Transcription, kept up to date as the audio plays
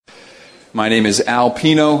My name is Al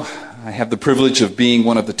Pino. I have the privilege of being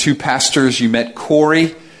one of the two pastors. You met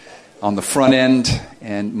Corey on the front end,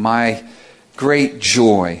 and my great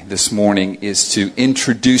joy this morning is to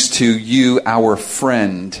introduce to you our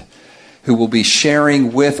friend who will be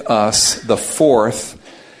sharing with us the fourth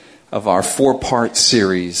of our four-part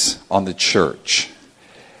series on the church.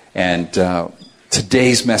 And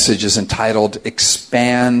today's message is entitled,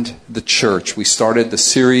 Expand the Church. We started the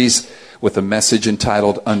series with a message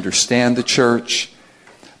entitled, Understand the Church.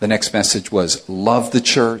 The next message was, Love the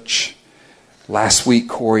Church. Last week,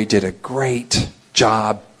 Corey did a great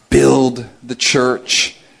job, Build the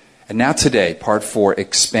Church. And now today, part 4,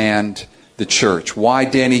 Expand the Church. Why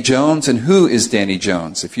Danny Jones, and who is Danny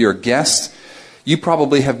Jones? If you're a guest, you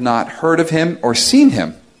probably have not heard of him or seen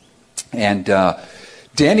him. And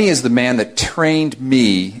Danny is the man that trained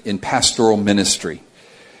me in pastoral ministry.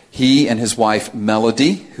 He and his wife,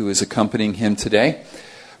 Melody, who is accompanying him today,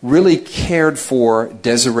 really cared for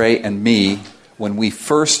Desiree and me when we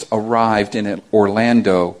first arrived in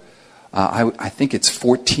Orlando. I think it's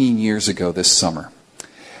 14 years ago this summer.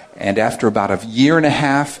 And after about a year and a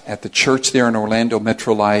half at the church there in Orlando,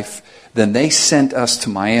 Metro Life, then they sent us to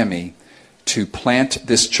Miami to plant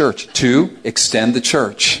this church, to extend the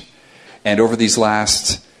church. And over these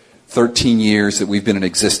last 13 years that we've been in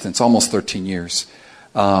existence, almost 13 years,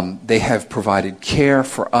 they have provided care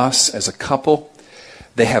for us as a couple.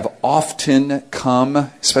 They have often come,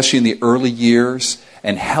 especially in the early years,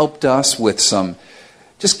 and helped us with some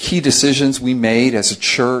just key decisions we made as a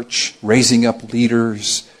church, raising up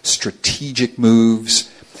leaders, strategic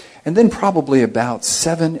moves. And then probably about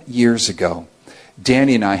 7 years ago,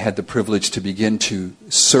 Danny and I had the privilege to begin to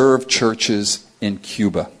serve churches in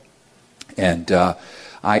Cuba. And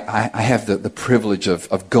I have the privilege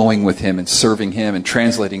of going with him and serving him and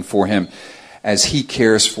translating for him as he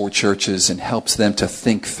cares for churches and helps them to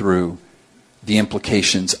think through the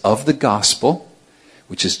implications of the gospel,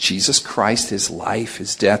 which is Jesus Christ, his life,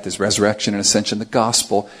 his death, his resurrection and ascension, the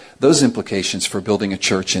gospel, those implications for building a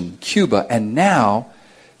church in Cuba. And now,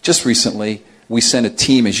 just recently, we sent a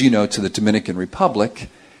team, as you know, to the Dominican Republic,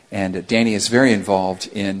 and Danny is very involved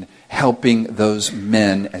in helping those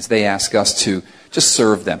men as they ask us to just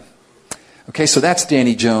serve them. Okay, so that's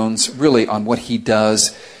Danny Jones, really on what he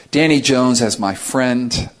does. Danny Jones, as my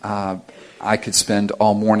friend, I could spend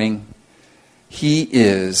all morning. He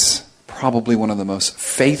is probably one of the most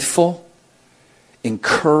faithful,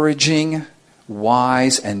 encouraging,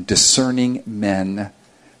 wise, and discerning men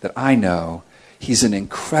that I know. He's an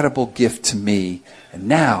incredible gift to me, and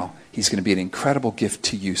now he's going to be an incredible gift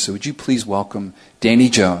to you. So would you please welcome Danny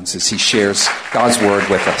Jones as he shares God's Word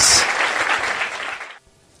with us.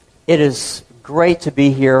 It is great to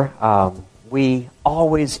be here. We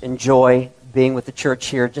always enjoy being with the church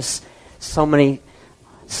here. Just so many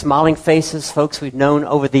smiling faces, folks we've known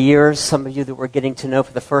over the years. Some of you that we're getting to know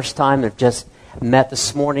for the first time have just met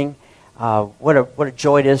this morning. What a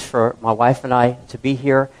joy it is for my wife and I to be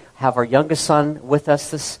here. Have our youngest son with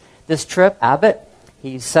us this trip, Abbott.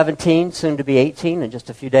 He's 17, soon to be 18 in just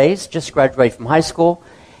a few days. Just graduated from high school,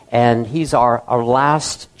 and he's our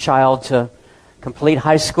last child to complete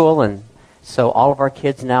high school, and so all of our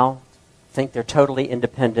kids now think they're totally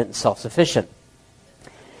independent and self-sufficient.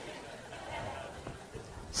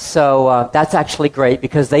 So that's actually great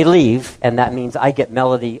because they leave, and that means I get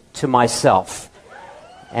Melody to myself.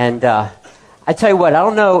 And I tell you what, I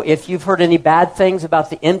don't know if you've heard any bad things about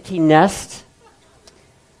the empty nest.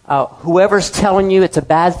 Whoever's telling you it's a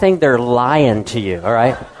bad thing, they're lying to you, all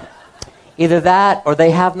right? Either that or they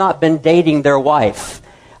have not been dating their wife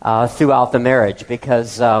throughout the marriage,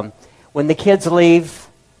 because when the kids leave,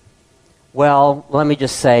 well, let me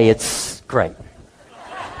just say it's great.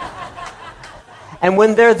 And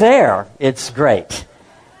when they're there, it's great.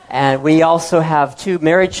 And we also have 2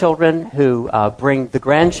 married children who bring the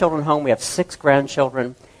grandchildren home. We have 6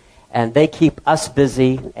 grandchildren, and they keep us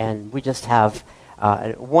busy, and we just have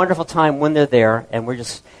a wonderful time when they're there. And we're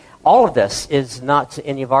just, all of this is not to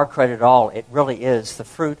any of our credit at all. It really is the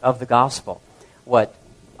fruit of the gospel. What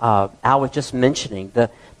Al was just mentioning, the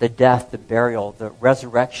death, the burial, the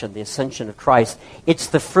resurrection, the ascension of Christ. It's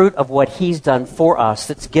the fruit of what he's done for us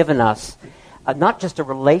that's given us not just a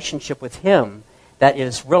relationship with him that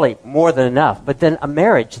is really more than enough, but then a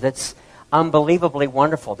marriage that's unbelievably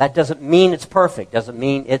wonderful. That doesn't mean it's perfect, doesn't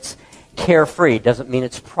mean it's carefree, doesn't mean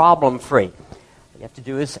it's problem-free. What you have to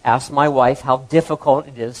do is ask my wife how difficult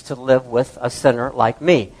it is to live with a sinner like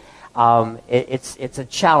me. It's a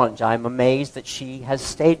challenge. I'm amazed that she has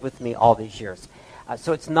stayed with me all these years.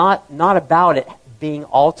 So it's not about it being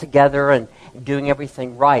all together and doing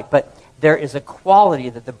everything right, but there is a quality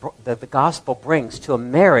that the gospel brings to a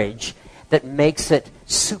marriage that makes it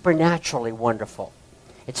supernaturally wonderful.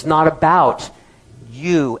 It's not about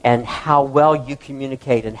you and how well you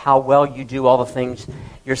communicate and how well you do all the things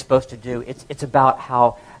you're supposed to do. It's about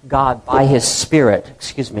how God, by His Spirit,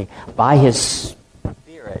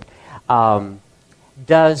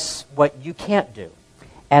 does what you can't do.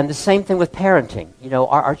 And the same thing with parenting. You know,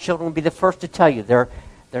 our children will be the first to tell you they're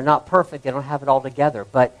not perfect, they don't have it all together,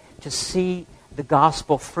 but to see the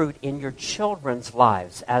gospel fruit in your children's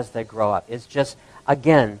lives as they grow up is just,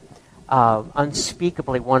 again,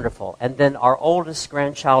 unspeakably wonderful. And then our oldest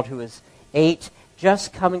grandchild, who is 8,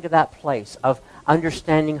 just coming to that place of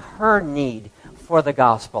understanding her need for the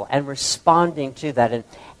gospel and responding to that and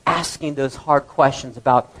asking those hard questions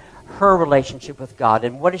about her relationship with God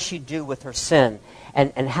and what does she do with her sin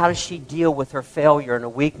and how does she deal with her failure and her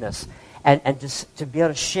weakness and just to be able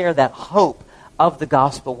to share that hope of the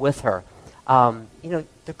gospel with her.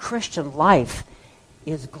 The Christian life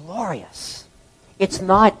is glorious. It's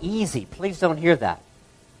not easy. Please don't hear that.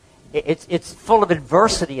 It's full of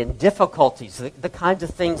adversity and difficulties, the kinds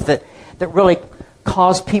of things that really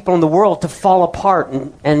cause people in the world to fall apart,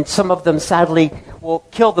 and some of them sadly will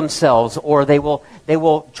kill themselves, or they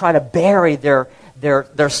will try to bury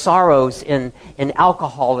their sorrows in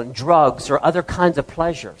alcohol and drugs or other kinds of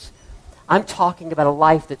pleasures. I'm talking about a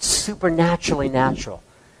life that's supernaturally natural,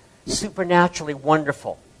 supernaturally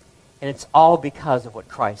wonderful, and it's all because of what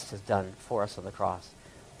Christ has done for us on the cross.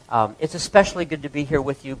 It's especially good to be here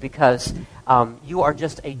with you because you are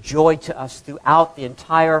just a joy to us throughout the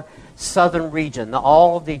entire southern region,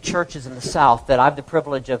 all of the churches in the south that I have the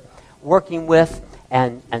privilege of working with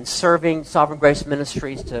and serving Sovereign Grace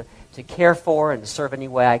Ministries to care for and to serve any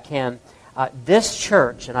way I can. This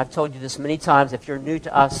church, and I've told you this many times, if you're new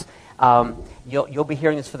to us, you'll be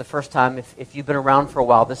hearing this for the first time. If you've been around for a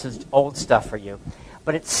while, this is old stuff for you.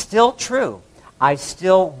 But it's still true. I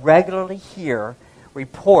still regularly hear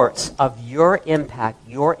reports of your impact,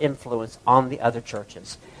 your influence on the other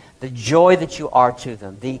churches. The joy that you are to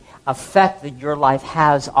them, the effect that your life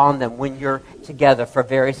has on them when you're together for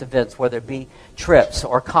various events, whether it be trips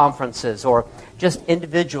or conferences or just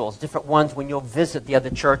individuals, different ones when you'll visit the other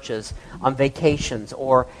churches on vacations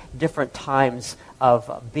or different times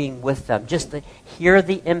of being with them. Just to hear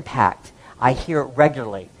the impact. I hear it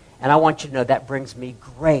regularly. And I want you to know that brings me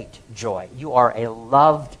great joy. You are a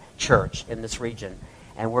loved church in this region.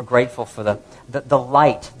 And we're grateful for the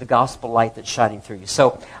light, the gospel light that's shining through you.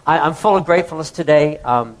 So I'm full of gratefulness today.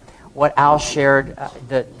 What Al shared,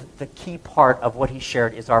 the key part of what he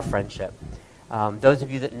shared is our friendship. Those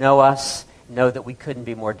of you that know us know that we couldn't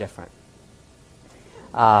be more different.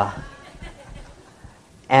 And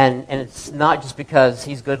it's not just because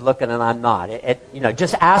he's good looking and I'm not.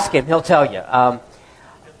 Just ask him; he'll tell you.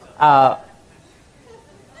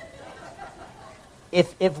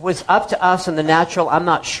 If it was up to us in the natural, I'm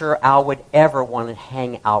not sure Al would ever want to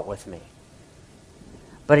hang out with me.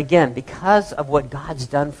 But again, because of what God's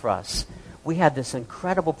done for us, we have this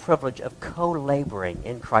incredible privilege of co-laboring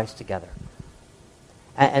in Christ together.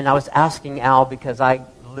 And I was asking Al because I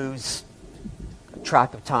lose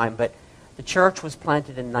track of time, but the church was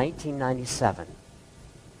planted in 1997.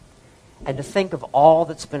 And to think of all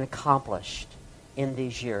that's been accomplished in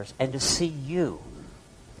these years, and to see you,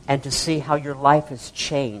 and to see how your life has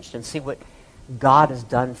changed and see what God has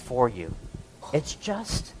done for you. It's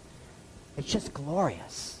just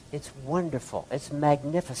glorious. It's wonderful. It's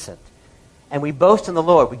magnificent. And we boast in the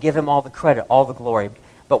Lord. We give Him all the credit, all the glory.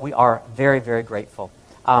 But we are very, very grateful.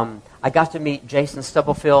 I got to meet Jason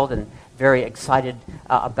Stubblefield and very excited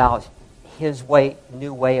about his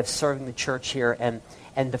new way of serving the church here.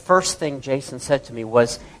 And the first thing Jason said to me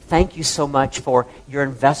was, thank you so much for your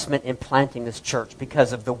investment in planting this church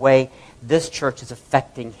because of the way this church is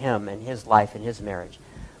affecting him and his life and his marriage.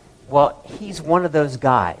 Well, he's one of those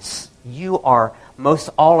guys. You are, most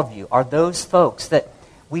all of you, are those folks that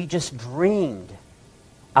we just dreamed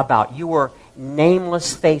about. You were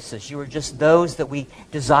nameless faces. You were just those that we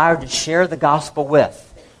desired to share the gospel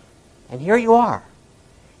with. And here you are,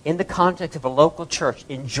 in the context of a local church,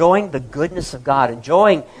 enjoying the goodness of God,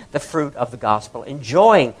 enjoying the fruit of the gospel,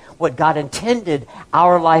 enjoying what God intended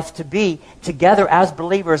our life to be together as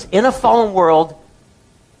believers in a fallen world,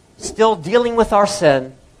 still dealing with our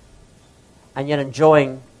sin, and yet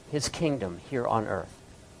enjoying His kingdom here on earth.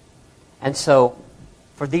 And so,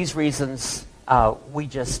 for these reasons, we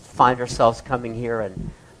just find ourselves coming here.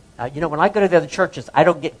 And, when I go to the other churches, I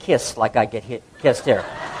don't get kissed like I get kissed here.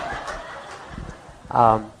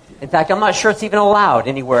 In fact, I'm not sure it's even allowed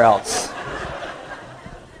anywhere else.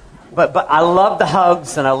 But I love the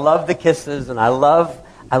hugs and I love the kisses and I love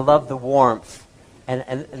the warmth.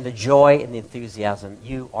 and the joy and the enthusiasm.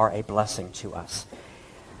 You are a blessing to us.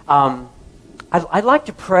 I'd like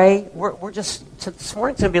to pray. This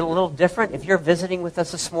morning's going to be a little different. If you're visiting with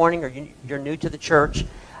us this morning or you're new to the church,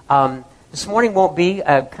 this morning won't be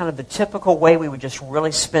kind of the typical way we would just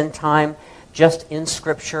really spend time just in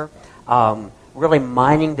Scripture, really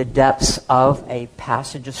mining the depths of a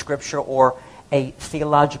passage of Scripture or a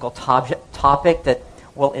theological topic that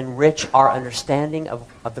will enrich our understanding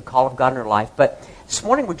of the call of God in our life. But this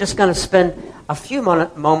morning we're just going to spend a few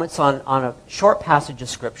moments on a short passage of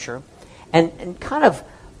Scripture and kind of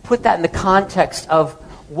put that in the context of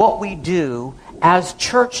what we do as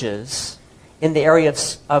churches in the area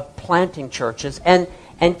of planting churches and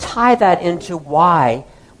tie that into why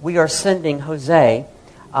we are sending Jose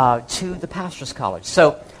to the Pastor's College.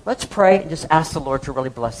 So let's pray and just ask the Lord to really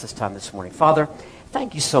bless this time this morning. Father,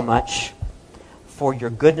 thank you so much for your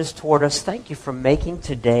goodness toward us. Thank you for making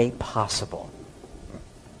today possible.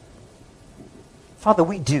 Father,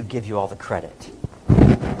 we do give you all the credit.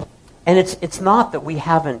 And it's not that we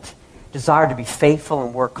haven't desired to be faithful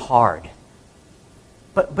and work hard.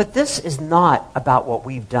 But this is not about what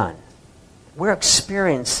we've done. We're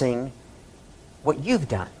experiencing what you've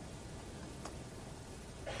done.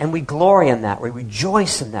 And we glory in that. We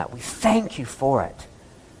rejoice in that. We thank you for it.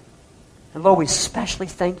 And Lord, we especially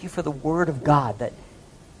thank you for the Word of God that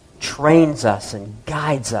trains us and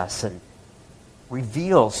guides us and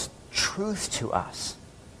reveals truth to us.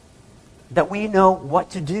 That we know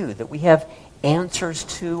what to do, that we have answers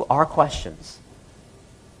to our questions.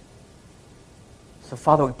 So,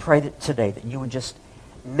 Father, we pray that today that you would just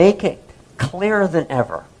make it clearer than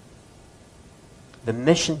ever the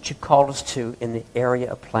mission that you called us to in the area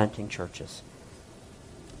of planting churches.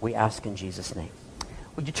 We ask in Jesus' name.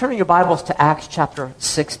 Would you turn your Bibles to Acts chapter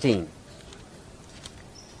 16?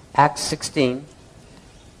 Acts 16.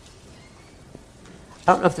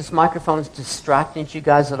 I don't know if this microphone is distracting you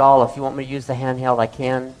guys at all. If you want me to use the handheld, I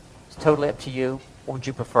can. It's totally up to you. What would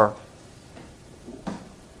you prefer?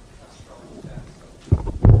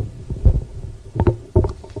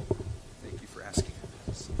 Thank you for asking.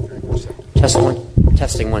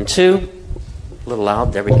 Testing 1, 2. A little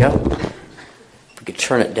loud. There we go. If we could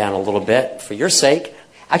turn it down a little bit for your sake.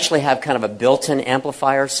 I actually have kind of a built-in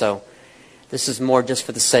amplifier, so this is more just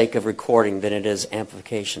for the sake of recording than it is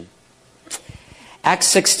amplification. Acts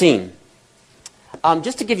 16.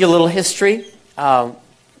 Just to give you a little history,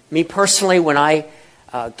 me personally, when I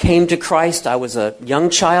came to Christ, I was a young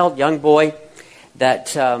boy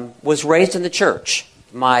that was raised in the church.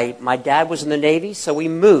 My dad was in the Navy, so we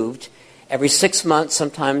moved every 6 months,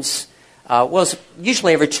 sometimes,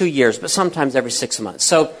 usually every 2 years, but sometimes every 6 months.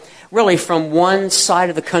 So really from one side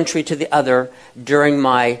of the country to the other during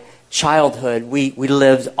my childhood, we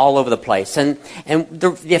lived all over the place. And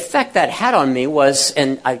the effect that had on me was,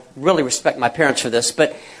 and I really respect my parents for this,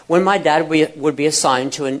 but when my dad would be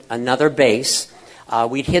assigned to another base,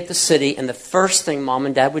 we'd hit the city, and the first thing Mom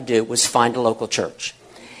and Dad would do was find a local church.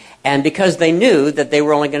 And because they knew that they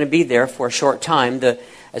were only going to be there for a short time,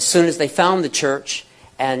 as soon as they found the church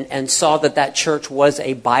and saw that church was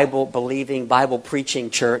a Bible-believing,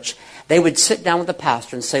 Bible-preaching church, they would sit down with the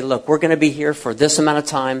pastor and say, look, we're going to be here for this amount of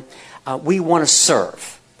time. We want to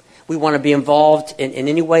serve. We want to be involved in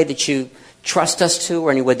any way that you trust us to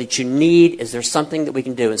or any way that you need. Is there something that we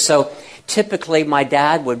can do? And so typically my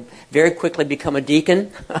dad would very quickly become a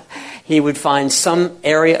deacon. He would find some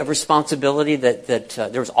area of responsibility that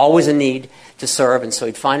there was always a need to serve. And so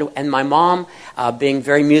he'd find it. And my mom, being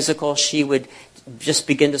very musical, she would just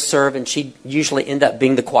begin to serve, and she'd usually end up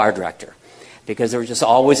being the choir director, because there was just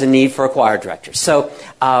always a need for a choir director. So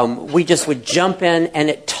we just would jump in, and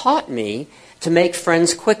it taught me to make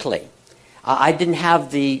friends quickly. I didn't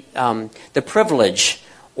have the privilege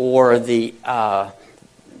or the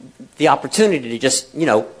opportunity to just,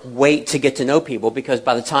 wait to get to know people, because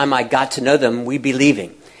by the time I got to know them, we'd be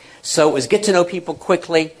leaving. So it was get to know people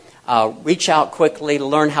quickly, reach out quickly,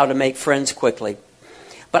 learn how to make friends quickly.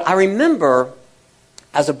 But I remember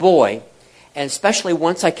as a boy, and especially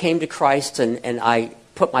once I came to Christ and I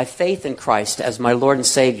put my faith in Christ as my Lord and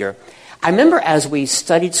Savior, I remember as we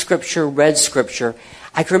studied Scripture, read Scripture,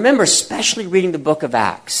 I can remember especially reading the book of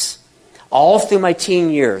Acts all through my teen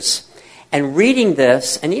years and reading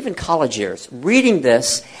this, and even college years, reading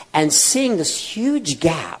this and seeing this huge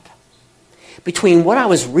gap between what I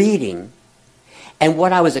was reading and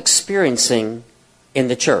what I was experiencing in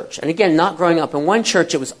the church. And again, not growing up in one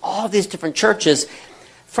church, it was all these different churches.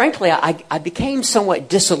 Frankly, I became somewhat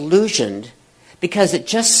disillusioned because it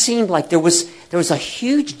just seemed like there was a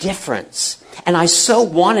huge difference. And I so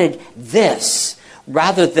wanted this,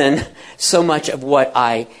 rather than so much of what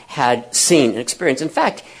I had seen and experienced. In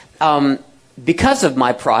fact, because of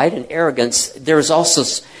my pride and arrogance, there is also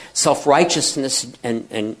self-righteousness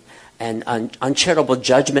and uncharitable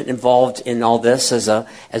judgment involved in all this as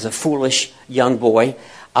a foolish young boy,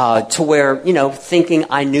 to where, thinking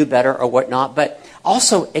I knew better or whatnot, but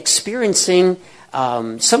also experiencing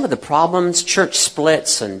some of the problems, church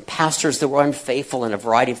splits and pastors that were unfaithful and a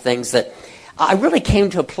variety of things, that I really came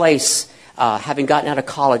to a place, having gotten out of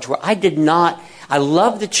college, where I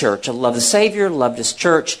loved the church, I loved the Savior, loved His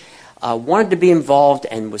church, wanted to be involved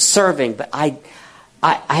and was serving, but I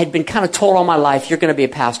had been kind of told all my life, you're going to be a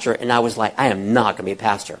pastor, and I was like, I am not going to be a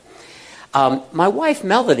pastor. My wife,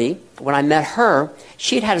 Melody, when I met her,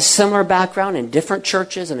 she had a similar background in different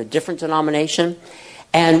churches and a different denomination.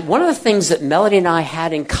 And one of the things that Melody and I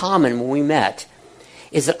had in common when we met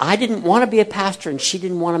is that I didn't want to be a pastor and she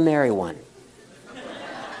didn't want to marry one.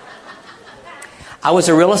 I was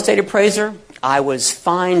a real estate appraiser. I was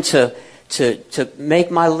fine to make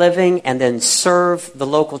my living and then serve the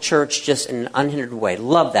local church just in an unhindered way.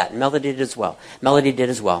 Love that. Melody did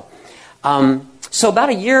as well. So about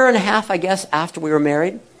a year and a half, I guess, after we were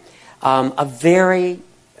married, a very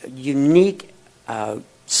unique,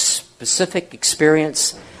 specific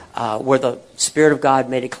experience where the Spirit of God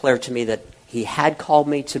made it clear to me that He had called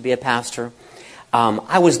me to be a pastor.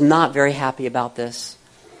 I was not very happy about this.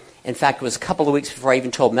 In fact, it was a couple of weeks before I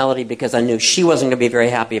even told Melody, because I knew she wasn't going to be very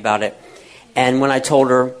happy about it. And when I told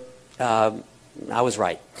her, I was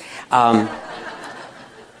right.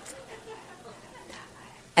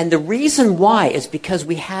 And the reason why is because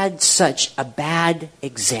we had such a bad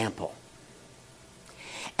example.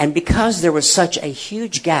 And because there was such a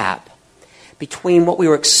huge gap between what we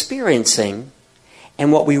were experiencing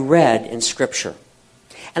and what we read in Scripture.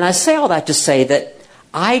 And I say all that to say that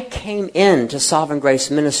I came into Sovereign Grace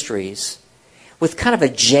Ministries with kind of a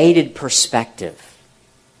jaded perspective.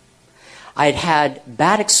 I had had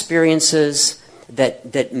bad experiences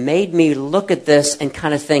that made me look at this and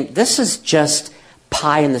kind of think, this is just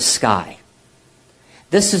pie in the sky.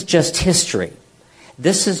 This is just history.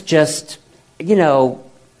 This is just,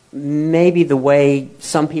 maybe the way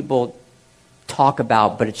some people talk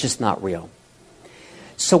about, but it's just not real.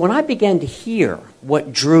 So when I began to hear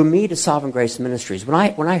what drew me to Sovereign Grace Ministries, when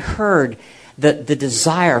I heard the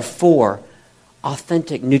desire for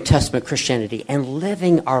authentic New Testament Christianity and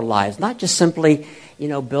living our lives, not just simply,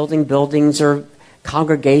 building buildings or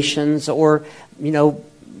congregations or,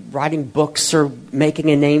 writing books or making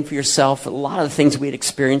a name for yourself, a lot of the things we'd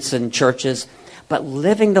experienced in churches, but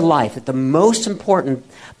living the life, that the most important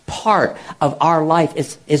part of our life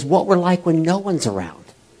is what we're like when no one's around.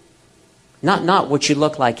 Not what you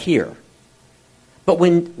look like here, but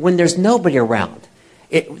when there's nobody around.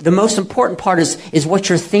 The most important part is what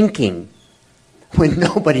you're thinking when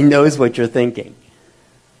nobody knows what you're thinking.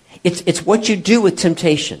 It's what you do with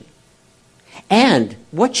temptation and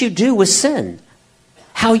what you do with sin,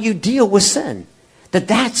 how you deal with sin.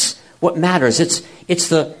 That's what matters. It's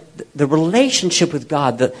the relationship with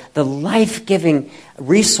God, the life-giving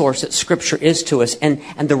resource that Scripture is to us, and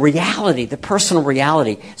the reality, the personal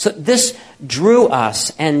reality. So this drew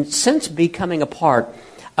us, and since becoming a part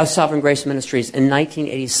of Sovereign Grace Ministries in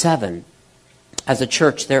 1987 as a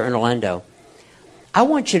church there in Orlando, I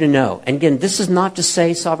want you to know, and again, this is not to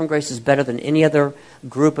say Sovereign Grace is better than any other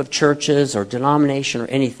group of churches or denomination or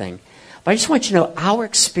anything, but I just want you to know our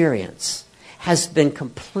experience has been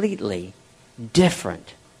completely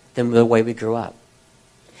different than the way we grew up.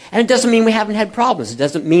 And it doesn't mean we haven't had problems. It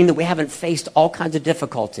doesn't mean that we haven't faced all kinds of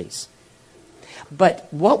difficulties. But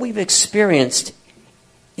what we've experienced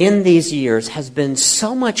in these years has been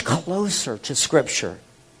so much closer to Scripture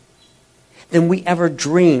than we ever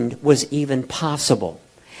dreamed was even possible.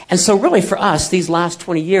 And so really for us, these last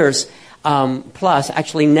 20 years, plus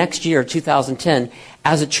actually next year, 2010,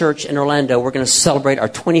 as a church in Orlando, we're going to celebrate our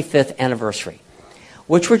 25th anniversary,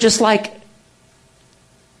 which we're just like,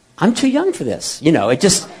 I'm too young for this.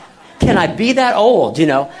 Can I be that old?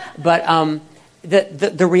 But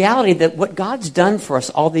the reality that what God's done for us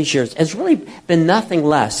all these years has really been nothing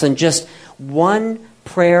less than just one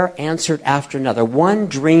prayer answered after another, one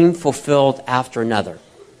dream fulfilled after another.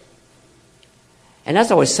 And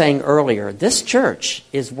as I was saying earlier, this church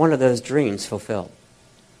is one of those dreams fulfilled.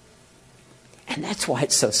 And that's why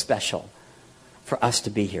it's so special for us to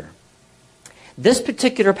be here. This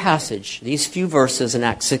particular passage, these few verses in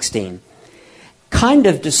Acts 16, kind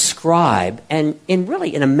of describe, and in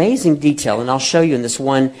really an amazing detail, and I'll show you in this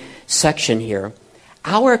one section here,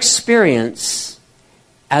 our experience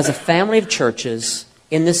as a family of churches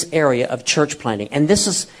in this area of church planting. And this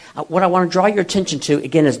is what I want to draw your attention to,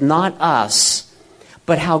 again, is not us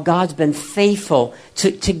but how God's been faithful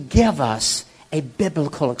to give us a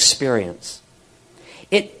biblical experience.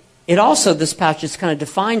 It also, this passage kind of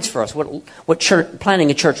defines for us what planting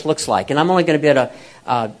a church looks like. And I'm only going to be able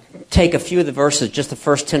to take a few of the verses, just the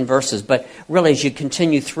first 10 verses. But really, as you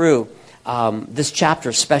continue through this chapter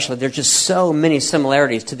especially, there's just so many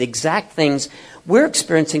similarities to the exact things we're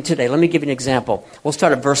experiencing today. Let me give you an example. We'll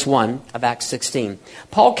start at verse 1 of Acts 16.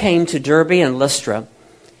 Paul came to Derbe and Lystra.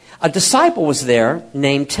 A disciple was there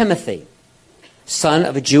named Timothy, son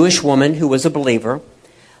of a Jewish woman who was a believer,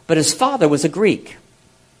 but his father was a Greek.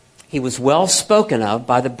 He was well spoken of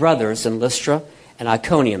by the brothers in Lystra and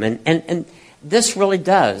Iconium. And this really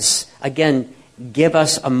does, again, give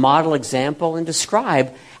us a model example and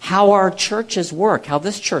describe how our churches work, how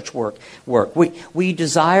this church work. We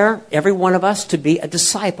desire, every one of us, to be a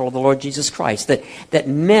disciple of the Lord Jesus Christ. That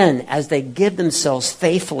men, as they give themselves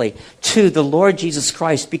faithfully to the Lord Jesus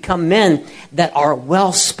Christ, become men that are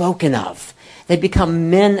well spoken of. They become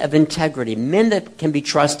men of integrity, men that can be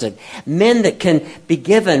trusted, men that can be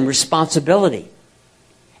given responsibility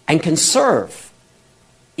and can serve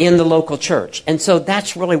in the local church. And so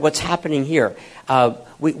that's really what's happening here.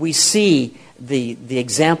 We see the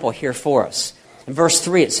example here for us. In verse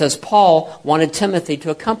 3, it says, Paul wanted Timothy to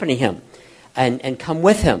accompany him and come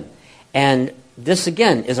with him. And this,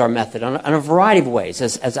 again, is our method in a variety of ways.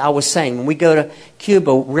 As I was saying, when we go to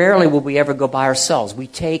Cuba, rarely will we ever go by ourselves. We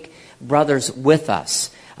take brothers with us.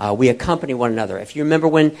 We accompany one another. If you remember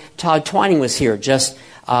when Todd Twining was here just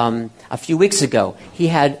a few weeks ago, he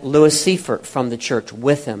had Louis Seifert from the church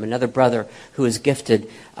with him, another brother who is gifted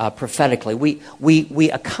prophetically. We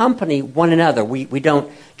accompany one another. We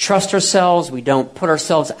don't trust ourselves. We don't put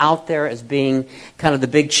ourselves out there as being kind of the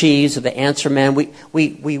big cheese or the answer man.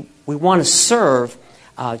 We want to serve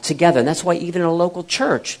together. And that's why even in a local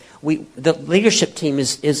church, the leadership team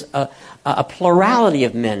is a plurality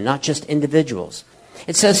of men, not just individuals.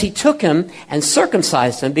 It says he took him and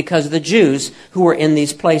circumcised him because of the Jews who were in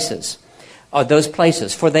these places, those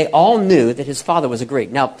places, for they all knew that his father was a Greek.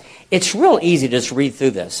 Now, it's real easy to just read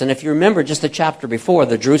through this. And if you remember just the chapter before,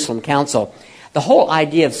 the Jerusalem Council, the whole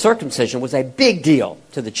idea of circumcision was a big deal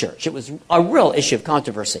to the church. It was a real issue of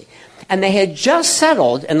controversy. And they had just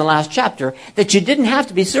settled in the last chapter that you didn't have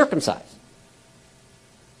to be circumcised.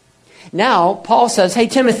 Now, Paul says, hey,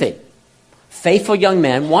 Timothy, faithful young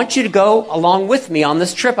man, want you to go along with me on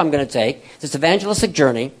this trip I'm going to take, this evangelistic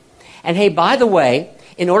journey. And hey, by the way,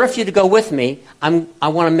 in order for you to go with me, I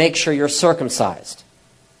want to make sure you're circumcised.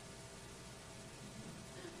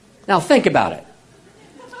 Now, think about it.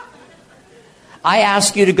 I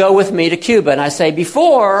ask you to go with me to Cuba, and I say,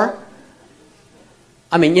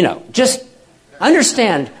 just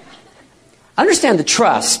understand the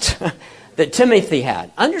trust that Timothy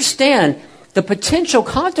had. Understand the potential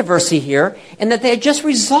controversy here and that they had just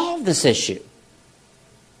resolved this issue.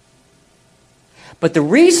 But the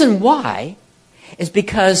reason why is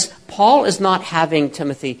because Paul is not having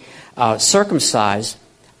Timothy circumcised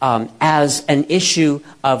as an issue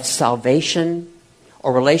of salvation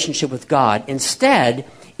or relationship with God. Instead,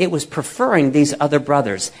 it was preferring these other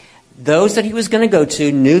brothers. Those that he was going to go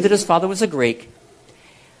to knew that his father was a Greek.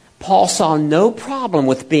 Paul saw no problem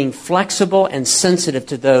with being flexible and sensitive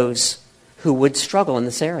to those who would struggle in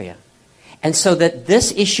this area. And so that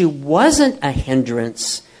this issue wasn't a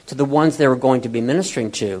hindrance to the ones they were going to be ministering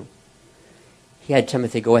to, he had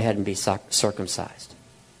Timothy go ahead and be circumcised.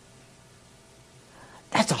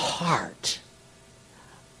 That's a heart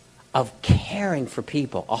of caring for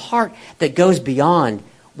people, a heart that goes beyond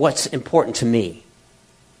what's important to me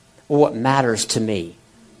or what matters to me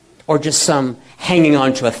or just some hanging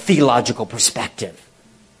on to a theological perspective.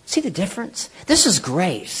 See the difference? This is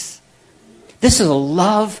grace. This is a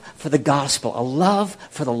love for the gospel, a love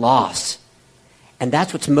for the lost. And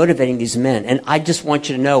that's what's motivating these men. And I just want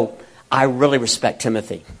you to know, I really respect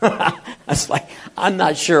Timothy. I'm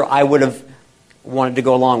not sure I would have wanted to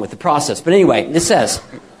go along with the process. But anyway, it says,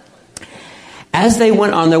 as they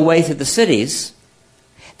went on their way through the cities,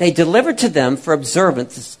 they delivered to them for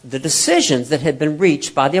observance the decisions that had been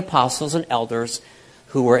reached by the apostles and elders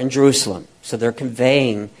who were in Jerusalem. So they're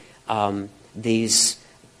conveying these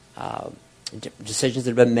decisions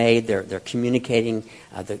that have been made. They're communicating.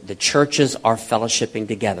 The churches are fellowshipping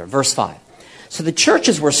together. Verse 5. So the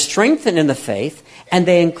churches were strengthened in the faith, and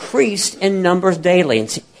they increased in numbers daily.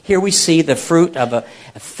 And here we see the fruit of an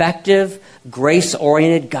effective,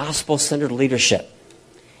 grace-oriented, gospel-centered leadership.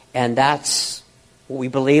 And that's what we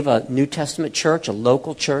believe a New Testament church, a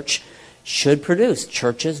local church, should produce.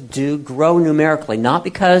 Churches do grow numerically, not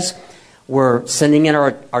because we're sending in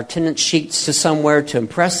our attendance sheets to somewhere to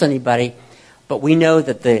impress anybody, but we know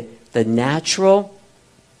that the natural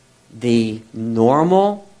the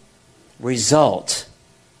normal result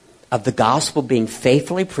of the gospel being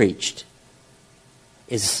faithfully preached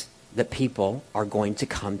is that people are going to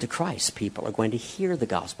come to Christ. People are going to hear the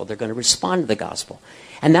gospel. They're going to respond to the gospel.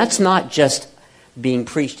 And that's not just being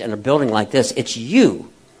preached in a building like this. It's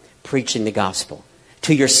you preaching the gospel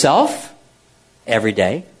to yourself every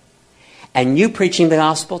day, and you preaching the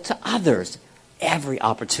gospel to others every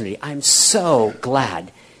opportunity. I'm so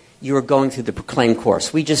glad you are going through the Proclaim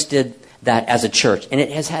course. We just did that as a church, and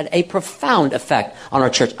it has had a profound effect on our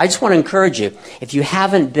church. I just want to encourage you, if you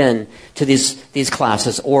haven't been to these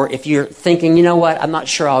classes, or if you're thinking, you know what, I'm not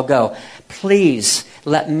sure I'll go, please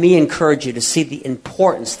let me encourage you to see the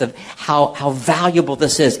importance of how valuable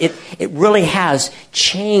this is. It really has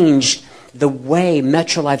changed the way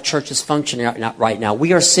Metro Life Church is functioning right now.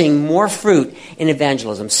 We are seeing more fruit in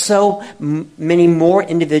evangelism. So many more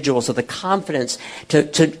individuals with the confidence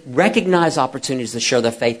to recognize opportunities to share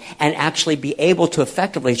their faith and actually be able to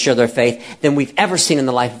effectively share their faith than we've ever seen in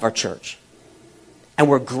the life of our church. And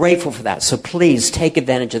we're grateful for that. So please take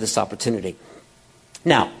advantage of this opportunity.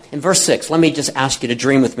 Now, in verse 6, let me just ask you to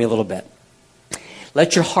dream with me a little bit.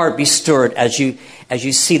 Let your heart be stirred as you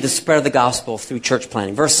see the spread of the gospel through church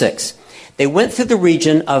planting. Verse 6. They went through the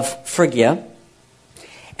region of Phrygia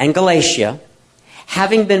and Galatia,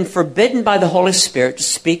 having been forbidden by the Holy Spirit to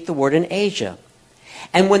speak the word in Asia.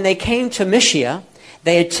 And when they came to Mysia,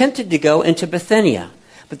 they attempted to go into Bithynia,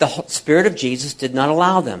 but the Spirit of Jesus did not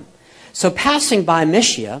allow them. So passing by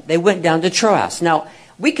Mysia, they went down to Troas. Now,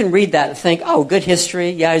 we can read that and think, oh, good history.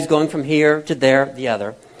 Yeah, he's going from here to there, the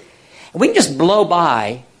other. And we can just blow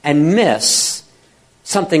by and miss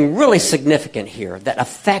something really significant here that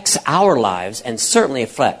affects our lives and certainly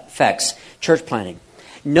affects church planting.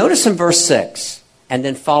 Notice in verse 6 and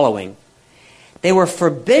then following, they were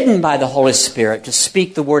forbidden by the Holy Spirit to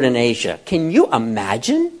speak the word in Asia. Can you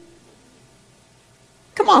imagine?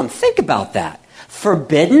 Come on, think about that.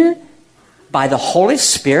 Forbidden by the Holy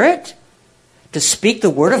Spirit to speak the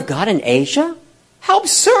word of God in Asia? How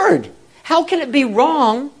absurd. How can it be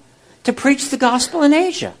wrong to preach the gospel in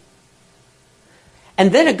Asia?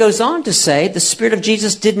 And then it goes on to say the Spirit of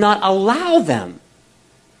Jesus did not allow them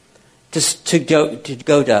to go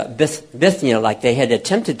to Bithynia like they had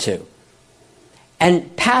attempted to,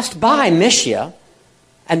 and passed by Mysia,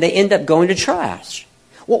 and they end up going to Troas.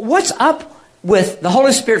 Well, what's up with the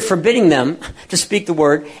Holy Spirit forbidding them to speak the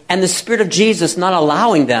word and the Spirit of Jesus not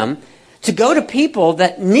allowing them to go to people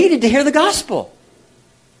that needed to hear the gospel?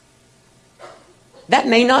 That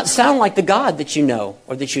may not sound like the God that you know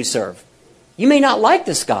or that you serve. You may not like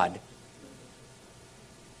this God.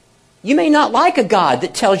 You may not like a God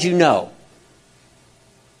that tells you no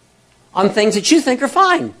on things that you think are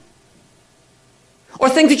fine, or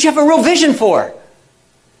things that you have a real vision for,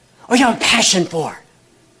 or you have a passion for,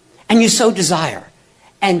 and you so desire.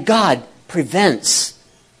 And God prevents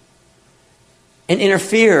and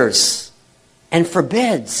interferes and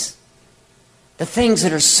forbids the things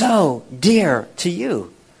that are so dear to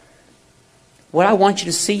you. What I want you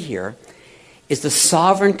to see here is the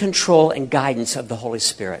sovereign control and guidance of the Holy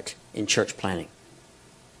Spirit in church planting.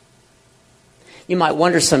 You might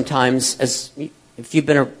wonder sometimes, if you've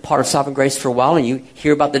been a part of Sovereign Grace for a while and you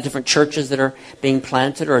hear about the different churches that are being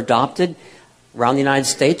planted or adopted around the United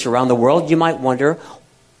States, around the world, you might wonder,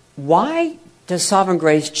 why does Sovereign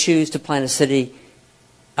Grace choose to plant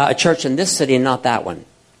a church in this city and not that one?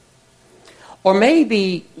 Or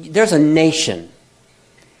maybe there's a nation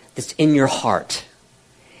that's in your heart,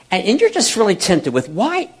 and you're just really tempted with,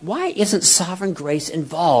 why isn't Sovereign Grace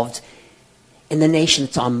involved in the nation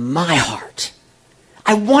that's on my heart?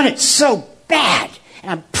 I want it so bad,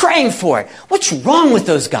 and I'm praying for it. What's wrong with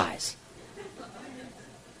those guys?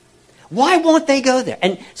 Why won't they go there?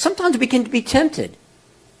 And sometimes we can be tempted.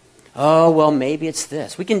 Oh, well, maybe it's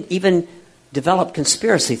this. We can even develop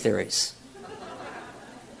conspiracy theories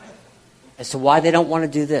as to why they don't want to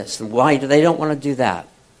do this and why they don't want to do that.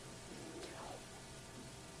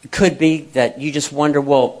 It could be that you just wonder,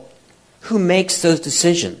 well, who makes those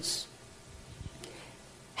decisions?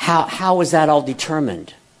 How is that all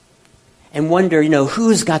determined? And wonder,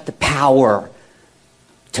 who's got the power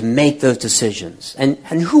to make those decisions? And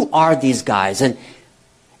who are these guys? And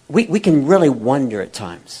we can really wonder at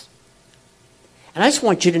times. And I just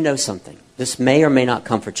want you to know something. This may or may not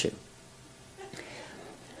comfort you.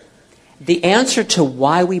 The answer to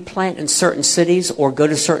why we plant in certain cities or go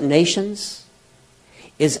to certain nations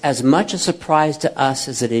is as much a surprise to us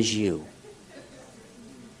as it is you.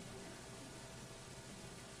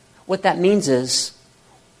 What that means is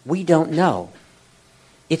we don't know.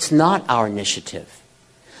 It's not our initiative.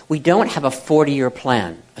 We don't have a 40-year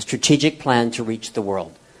plan, a strategic plan to reach the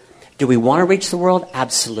world. Do we want to reach the world?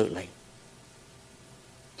 Absolutely.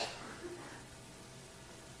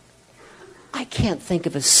 I can't think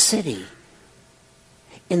of a city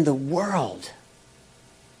in the world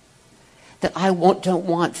that I don't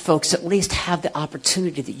want folks at least have the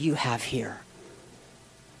opportunity that you have here.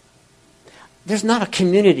 There's not a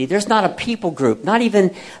community, there's not a people group, not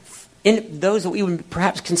even in those that we would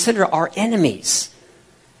perhaps consider our enemies,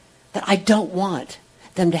 that I don't want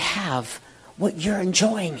them to have what you're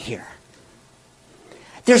enjoying here.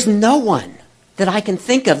 There's no one that I can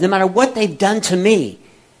think of, no matter what they've done to me,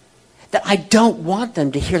 that I don't want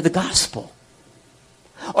them to hear the gospel,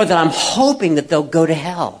 or that I'm hoping that they'll go to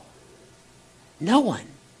hell. No one.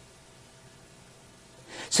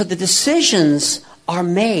 So the decisions are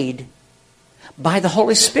made by the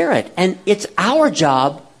Holy Spirit, and it's our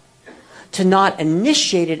job to not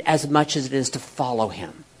initiate it as much as it is to follow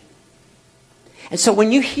him. And so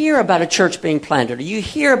when you hear about a church being planted, or you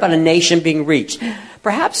hear about a nation being reached,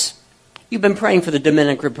 perhaps you've been praying for the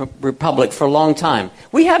Dominican Republic for a long time.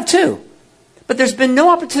 We have too. But there's been no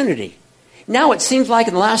opportunity. Now it seems like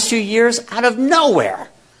in the last few years, out of nowhere,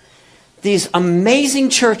 these amazing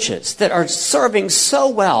churches that are serving so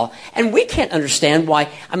well, and we can't understand why,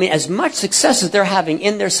 as much success as they're having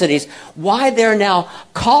in their cities, why they're now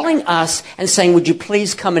calling us and saying, would you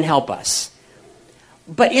please come and help us?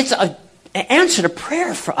 But it's an answer to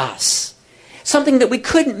prayer for us. Something that we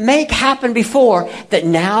couldn't make happen before, that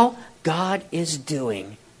now God is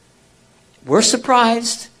doing. We're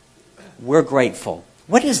surprised. We're grateful.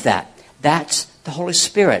 What is that? That's the Holy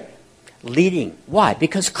Spirit leading. Why?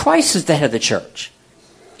 Because Christ is the head of the church.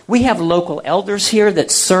 We have local elders here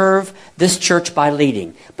that serve this church by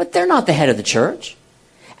leading, but they're not the head of the church.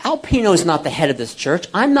 Alpino is not the head of this church.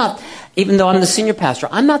 I'm not, even though I'm the senior pastor,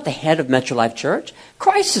 I'm not the head of Metro Life Church.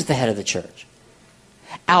 Christ is the head of the church.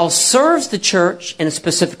 Al serves the church in a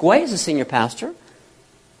specific way as a senior pastor,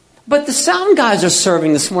 but the sound guys are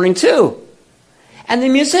serving this morning too. And the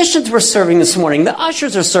musicians were serving this morning. The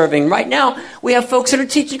ushers are serving. Right now, we have folks that are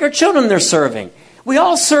teaching our children, they're serving. We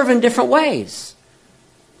all serve in different ways.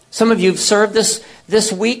 Some of you have served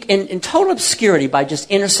this week in total obscurity by just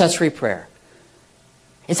intercessory prayer.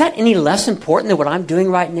 Is that any less important than what I'm doing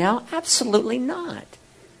right now? Absolutely not.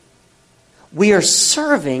 We are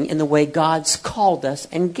serving in the way God's called us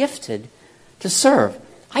and gifted to serve.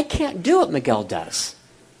 I can't do what Miguel does.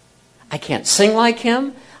 I can't sing like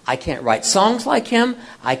him. I can't write songs like him.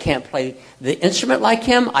 I can't play the instrument like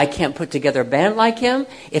him. I can't put together a band like him.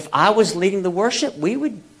 If I was leading the worship,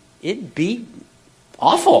 it'd be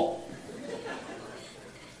awful.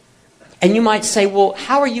 And you might say, well,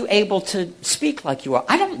 how are you able to speak like you are?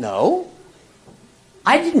 I don't know.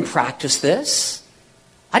 I didn't practice this.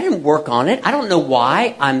 I didn't work on it. I don't know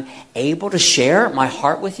why I'm able to share my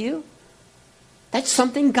heart with you. That's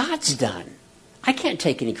something God's done. I can't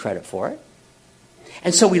take any credit for it.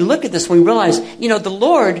 And so we look at this and we realize, the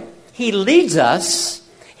Lord, he leads us.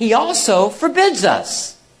 He also forbids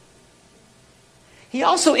us. He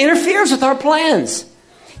also interferes with our plans.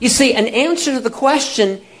 You see, an answer to the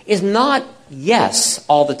question is not yes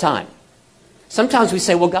all the time. Sometimes we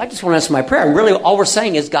say, well, God just won't answer my prayer. And really all we're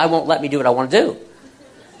saying is God won't let me do what I want to do.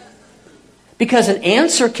 Because an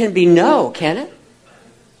answer can be no, can it?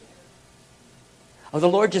 Oh, the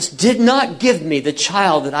Lord just did not give me the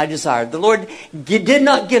child that I desired. The Lord did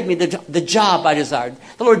not give me the job I desired.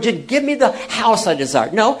 The Lord did give me the house I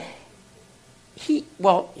desired. No, He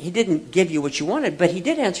didn't give you what you wanted, but He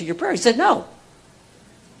did answer your prayer. He said no.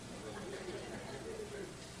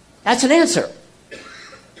 That's an answer.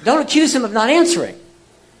 Don't accuse Him of not answering.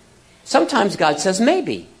 Sometimes God says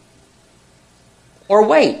maybe. Or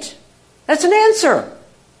wait. That's an answer.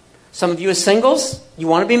 Some of you as singles, you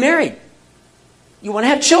want to be married. You want to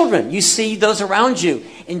have children. You see those around you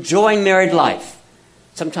enjoying married life.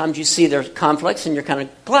 Sometimes you see there's conflicts and you're kind of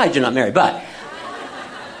glad you're not married. But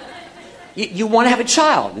you want to have a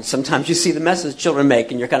child. And sometimes you see the messes children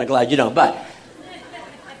make and you're kind of glad you don't. But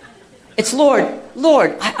it's Lord,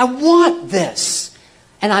 I want this.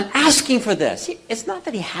 And I'm asking for this. It's not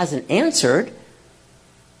that He hasn't answered.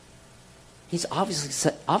 He's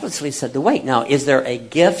obviously said to wait. Now, is there a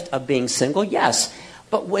gift of being single? Yes.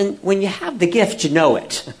 But when you have the gift, you know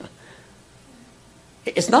it.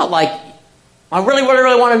 It's not like, I really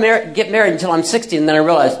want to get married until I'm 60, and then I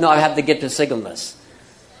realize, no, I have the gift of singleness.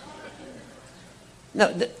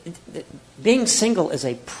 No, being single is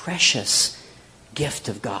a precious gift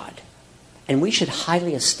of God, and we should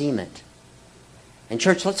highly esteem it. And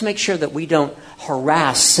church, let's make sure that we don't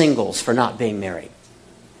harass singles for not being married,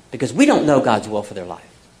 because we don't know God's will for their life.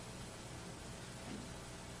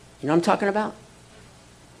 You know what I'm talking about?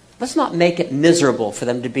 Let's not make it miserable for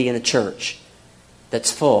them to be in a church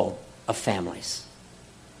that's full of families.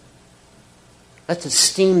 Let's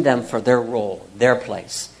esteem them for their role, their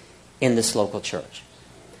place in this local church.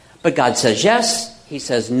 But God says yes, He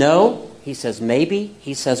says no, He says maybe,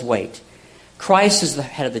 He says wait. Christ is the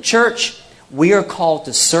head of the church. We are called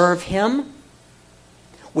to serve Him.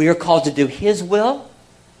 We are called to do His will.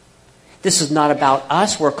 This is not about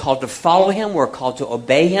us. We're called to follow Him. We're called to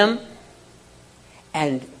obey Him.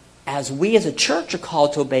 And as we as a church are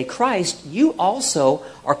called to obey Christ, you also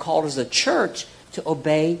are called as a church to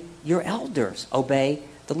obey your elders, obey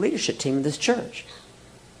the leadership team of this church.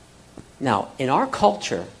 Now, in our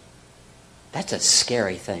culture, that's a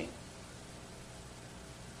scary thing.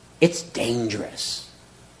 It's dangerous.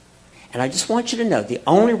 And I just want you to know, the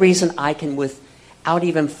only reason I can, without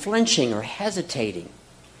even flinching or hesitating,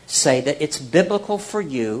 say that it's biblical for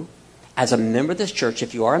you, as a member of this church,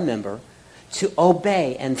 if you are a member, to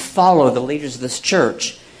obey and follow the leaders of this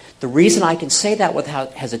church. The reason I can say that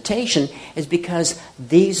without hesitation is because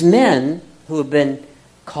these men who have been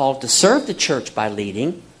called to serve the church by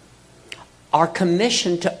leading are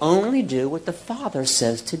commissioned to only do what the Father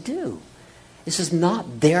says to do. This is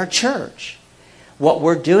not their church. What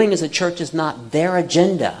we're doing as a church is not their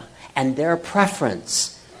agenda and their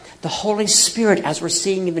preference. The Holy Spirit, as we're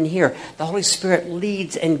seeing even here, the Holy Spirit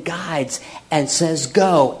leads and guides and says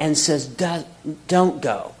go and says don't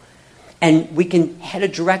go. And we can head a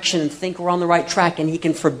direction and think we're on the right track, and He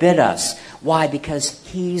can forbid us. Why? Because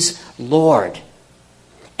He's Lord.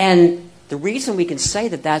 And the reason we can say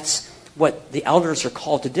that that's what the elders are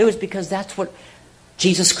called to do is because that's what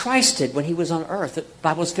Jesus Christ did when He was on earth. The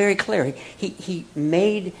Bible is very clear. He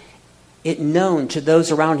made it known to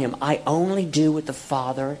those around Him, I only do what the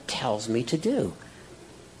Father tells me to do.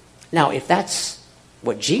 Now, if that's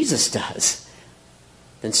what Jesus does,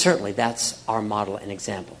 then certainly that's our model and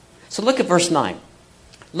example. So look at verse 9.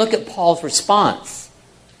 Look at Paul's response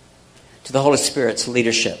to the Holy Spirit's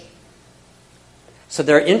leadership. So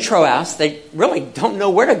they're in Troas. They really don't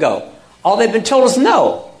know where to go. All they've been told is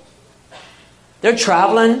no. They're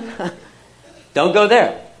traveling. Don't go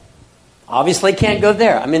there. Obviously can't go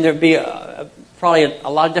there. I mean, there'd be probably a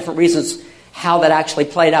lot of different reasons how that actually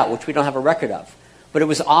played out, which we don't have a record of. But it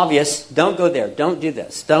was obvious, don't go there. Don't do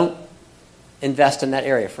this. Don't invest in that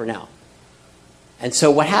area for now. And so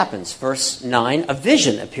what happens? Verse 9, a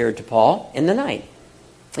vision appeared to Paul in the night.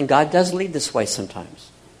 And God does lead this way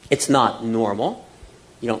sometimes. It's not normal.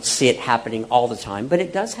 You don't see it happening all the time, but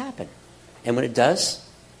it does happen. And when it does,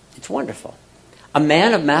 it's wonderful. A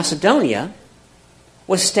man of Macedonia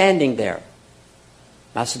was standing there.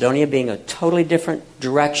 Macedonia being a totally different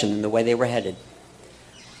direction than the way they were headed.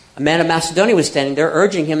 A man of Macedonia was standing there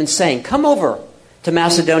urging him and saying, come over to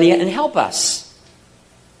Macedonia and help us.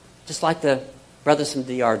 Just like the brothers from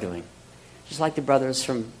DR are doing. Just like the brothers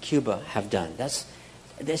from Cuba have done.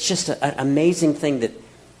 It's just an amazing thing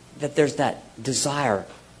that there's that desire.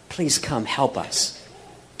 Please come help us.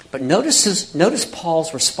 But notice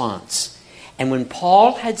Paul's response. And when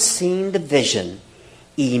Paul had seen the vision,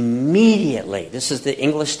 immediately, this is the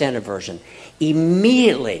English Standard Version,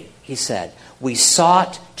 immediately, he said, we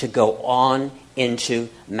sought to go on into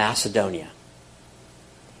Macedonia.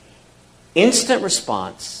 Instant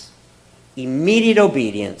response, immediate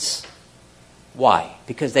obedience. Why?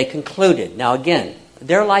 Because they concluded. Now again,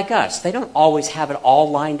 they're like us. They don't always have it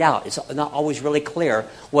all lined out. It's not always really clear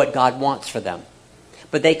what God wants for them.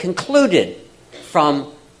 But they concluded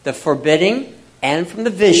from the forbidding and from the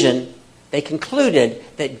vision, they concluded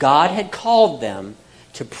that God had called them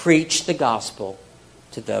to preach the gospel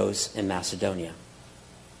to those in Macedonia.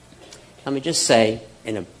 Let me just say,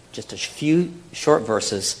 in just a few short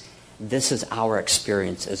verses, this is our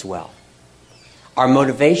experience as well. Our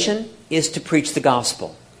motivation is to preach the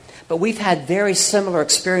gospel. But we've had very similar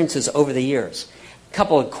experiences over the years. A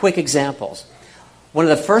couple of quick examples. One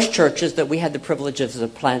of the first churches that we had the privilege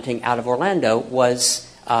of planting out of Orlando was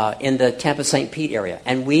in the Tampa St. Pete area.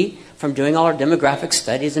 And we, from doing all our demographic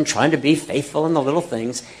studies and trying to be faithful in the little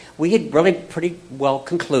things, we had really pretty well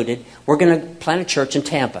concluded we're going to plant a church in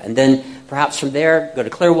Tampa. And then perhaps from there, go to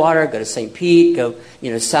Clearwater, go to St. Pete, go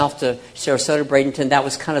south to Sarasota, Bradenton. That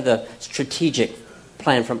was kind of the strategic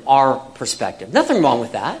plan from our perspective. Nothing wrong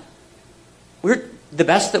with that. We're the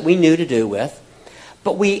best that we knew to do with.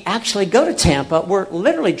 But we actually go to Tampa. We're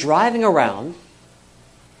literally driving around.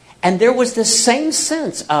 And there was this same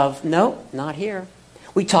sense of, no, not here.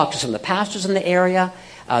 We talked to some of the pastors in the area,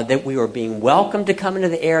 that we were being welcomed to come into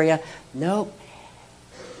the area. No.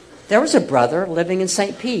 There was a brother living in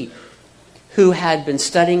St. Pete who had been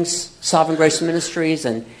studying Sovereign Grace Ministries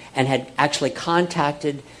and had actually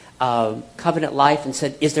contacted Covenant Life and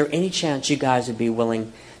said, is there any chance you guys would be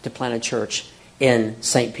willing to plant a church in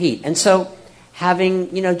St. Pete? And so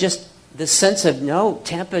having, just the sense of, no,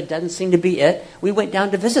 Tampa doesn't seem to be it, we went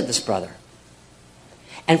down to visit this brother.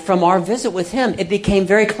 And from our visit with him, it became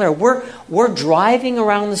very clear. We're driving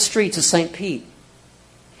around the streets of St. Pete.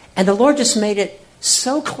 And the Lord just made it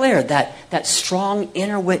so clear that strong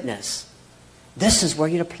inner witness. This is where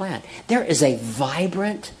you're to plant. There is a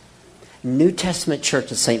vibrant New Testament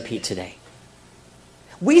church at St. Pete today.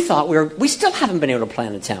 We thought we still haven't been able to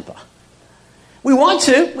plant in Tampa. We want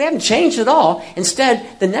to. We haven't changed at all.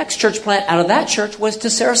 Instead, the next church plant out of that church was to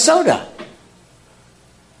Sarasota.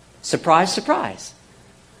 Surprise, surprise.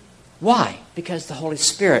 Why? Because the Holy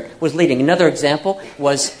Spirit was leading. Another example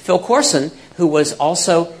was Phil Corson, who was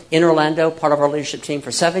also in Orlando, part of our leadership team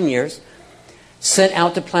for 7 years, sent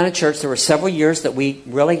out to plant a church. There were several years that we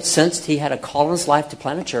really sensed he had a call in his life to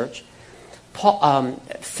plant a church.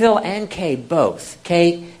 Phil and Kay both.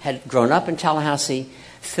 Kay had grown up in Tallahassee.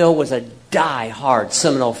 Phil was a die-hard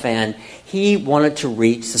Seminole fan. He wanted to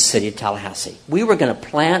reach the city of Tallahassee. We were going to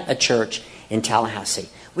plant a church in Tallahassee.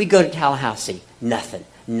 We go to Tallahassee. Nothing.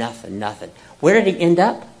 Where did he end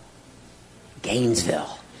up?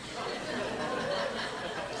 Gainesville.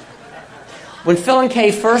 When Phil and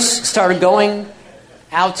Kay first started going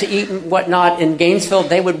out to eat and whatnot in Gainesville,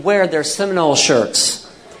 they would wear their Seminole shirts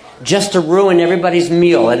just to ruin everybody's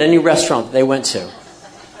meal at any restaurant that they went to.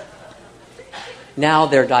 Now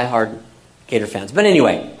they're diehard Gator fans. But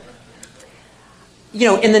anyway,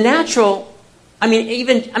 in the natural,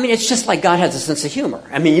 it's just like God has a sense of humor.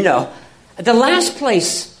 The last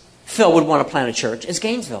place Phil would want to plant a church is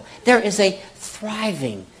Gainesville. There is a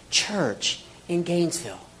thriving church in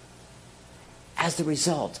Gainesville as the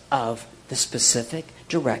result of the specific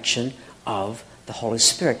direction of the Holy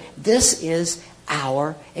Spirit. This is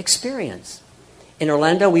our experience. In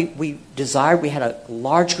Orlando, we had a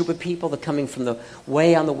large group of people that coming from the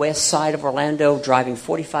way on the west side of Orlando, driving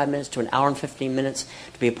 45 minutes to an hour and 15 minutes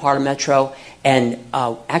to be a part of Metro. And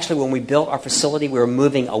actually, when we built our facility, we were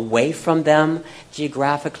moving away from them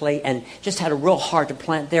geographically and just had a real heart to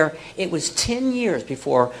plant there. It was 10 years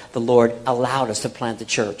before the Lord allowed us to plant the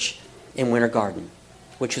church in Winter Garden,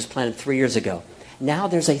 which was planted 3 years ago. Now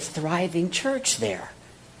there's a thriving church there.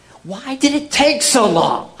 Why did it take so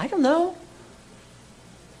long? I don't know.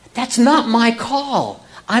 That's not my call.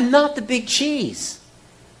 I'm not the big cheese.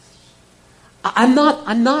 I'm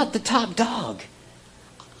not the top dog.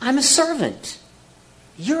 I'm a servant.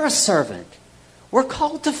 You're a servant. We're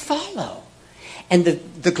called to follow. And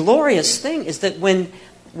the glorious thing is that when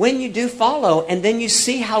you do follow and then you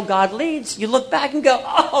see how God leads, you look back and go,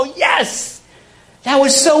 oh, yes, that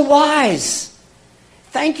was so wise.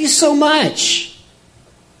 Thank you so much.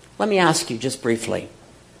 Let me ask you just briefly,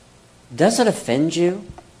 does it offend you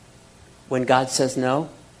when God says no?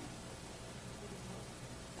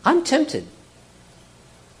 I'm tempted.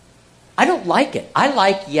 I don't like it. I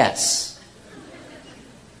like yes.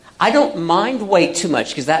 I don't mind wait too much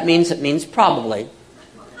because it means probably.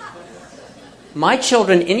 My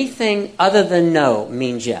children, anything other than no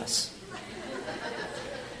means yes.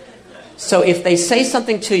 So if they say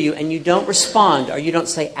something to you and you don't respond or you don't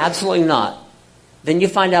say absolutely not, then you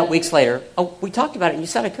find out weeks later, oh, we talked about it and you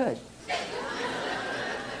said I could.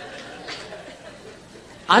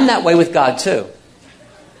 I'm that way with God too.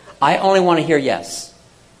 I only want to hear yes.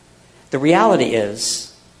 The reality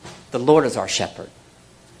is, the Lord is our shepherd.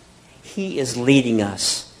 He is leading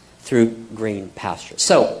us through green pastures.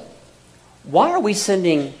 So, why are we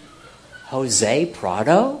sending Jose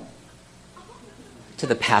Prado to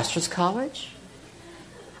the Pastor's College?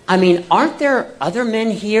 Aren't there other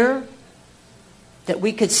men here that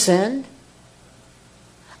we could send?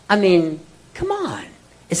 Come on.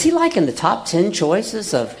 Is he like in the top 10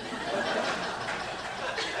 choices of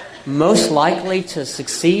most likely to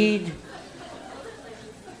succeed?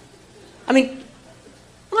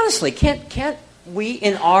 Honestly, can't we,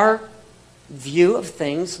 in our view of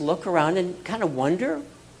things, look around and kind of wonder,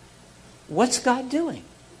 what's God doing?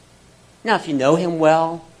 Now, if you know him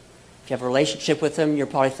well, if you have a relationship with him, you're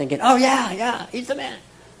probably thinking, oh, yeah, he's the man.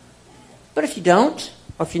 But if you don't,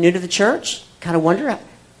 or if you're new to the church, kind of wonder,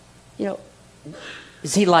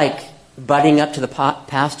 is he like butting up to the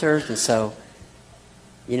pastors? And so,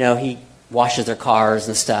 he washes their cars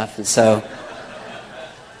and stuff. And so,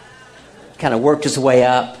 kind of worked his way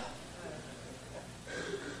up.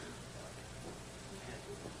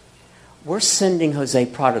 We're sending Jose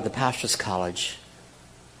Prado to the Pastor's College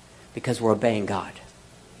because we're obeying God.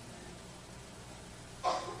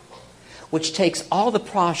 Which takes all the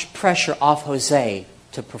pressure off Jose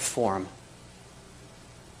to perform.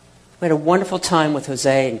 We had a wonderful time with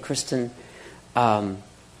Jose and Kristen,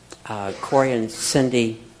 Corey and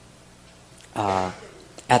Cindy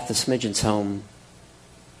at the Smidgen's home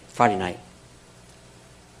Friday night.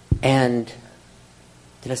 And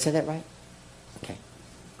did I say that right? Okay.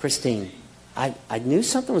 Christine, I knew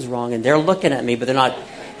something was wrong, and they're looking at me, but they're not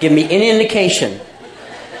giving me any indication.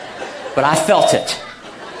 But I felt it.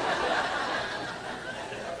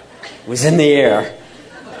 It was in the air.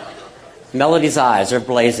 Melody's eyes are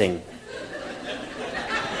blazing.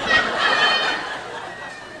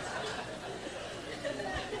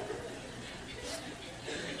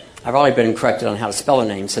 I've already been corrected on how to spell her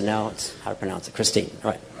name, so now it's how to pronounce it. Christine.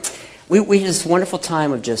 All right. We had this wonderful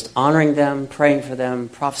time of just honoring them, praying for them,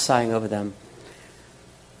 prophesying over them.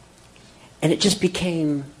 And it just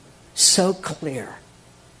became so clear.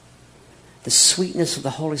 The sweetness of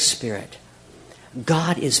the Holy Spirit.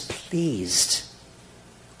 God is pleased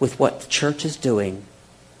with what the church is doing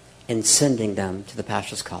in sending them to the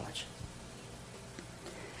Pastor's College.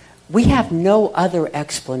 We have no other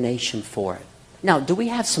explanation for it. Now, do we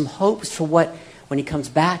have some hopes for what, when he comes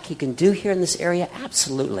back, he can do here in this area?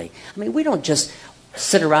 Absolutely. I mean, we don't just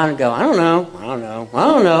sit around and go, I don't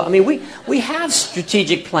know. I mean, we have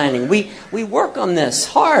strategic planning. We work on this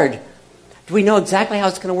hard. Do we know exactly how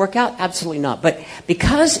it's going to work out? Absolutely not. But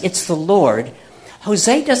because it's the Lord,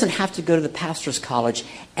 Jose doesn't have to go to the pastor's college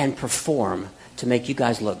and perform to make you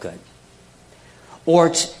guys look good.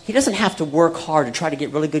 Or he doesn't have to work hard to try to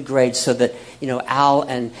get really good grades so that, Al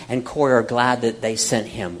and Corey are glad that they sent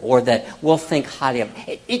him, or that we'll think highly of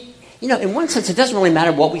him. In one sense, it doesn't really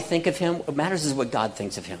matter what we think of him. What matters is what God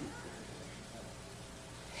thinks of him.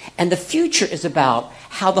 And the future is about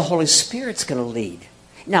how the Holy Spirit's going to lead.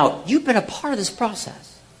 Now, you've been a part of this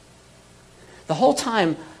process. The whole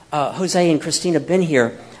time Jose and Christine have been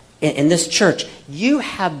here in this church, you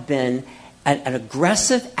have been an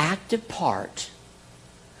aggressive, active part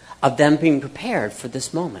of them being prepared for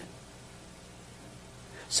this moment.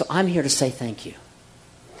 So I'm here to say thank you.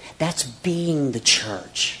 That's being the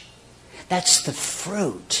church. That's the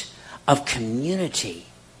fruit of community.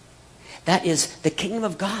 That is the kingdom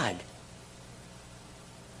of God.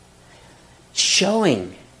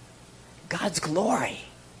 Showing God's glory.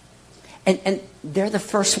 And they're the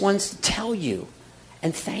first ones to tell you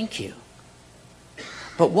and thank you.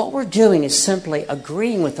 But what we're doing is simply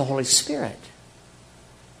agreeing with the Holy Spirit.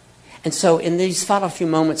 And so in these final few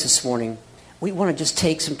moments this morning, we want to just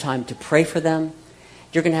take some time to pray for them.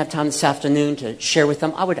 You're going to have time this afternoon to share with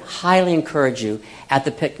them. I would highly encourage you at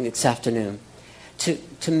the picnic this afternoon to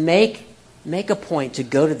make a point to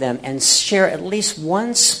go to them and share at least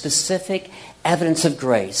one specific evidence of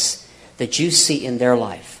grace that you see in their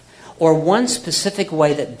life, or one specific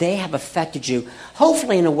way that they have affected you,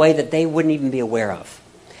 hopefully in a way that they wouldn't even be aware of.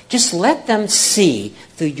 Just let them see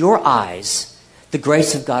through your eyes the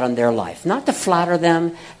grace of God on their life. Not to flatter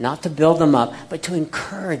them, not to build them up, but to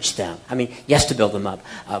encourage them. I mean, yes, to build them up,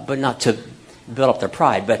 but not to build up their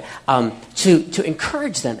pride, but to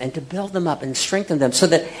encourage them and to build them up and strengthen them so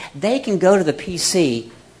that they can go to the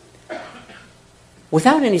PC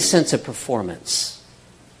without any sense of performance.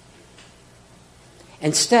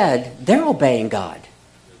 Instead, they're obeying God,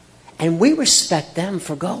 and we respect them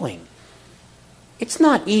for going. It's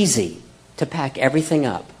not easy to pack everything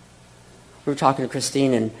up. We were talking to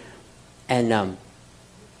Christine, and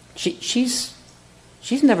she's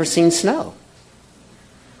never seen snow.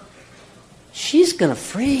 She's going to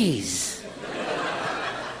freeze.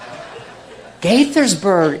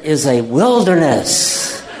 Gaithersburg is a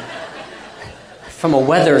wilderness from a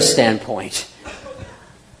weather standpoint.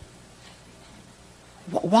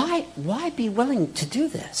 Why be willing to do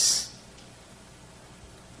this?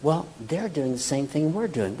 Well, they're doing the same thing we're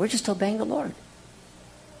doing. We're just obeying the Lord.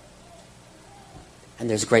 And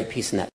there's great peace in that.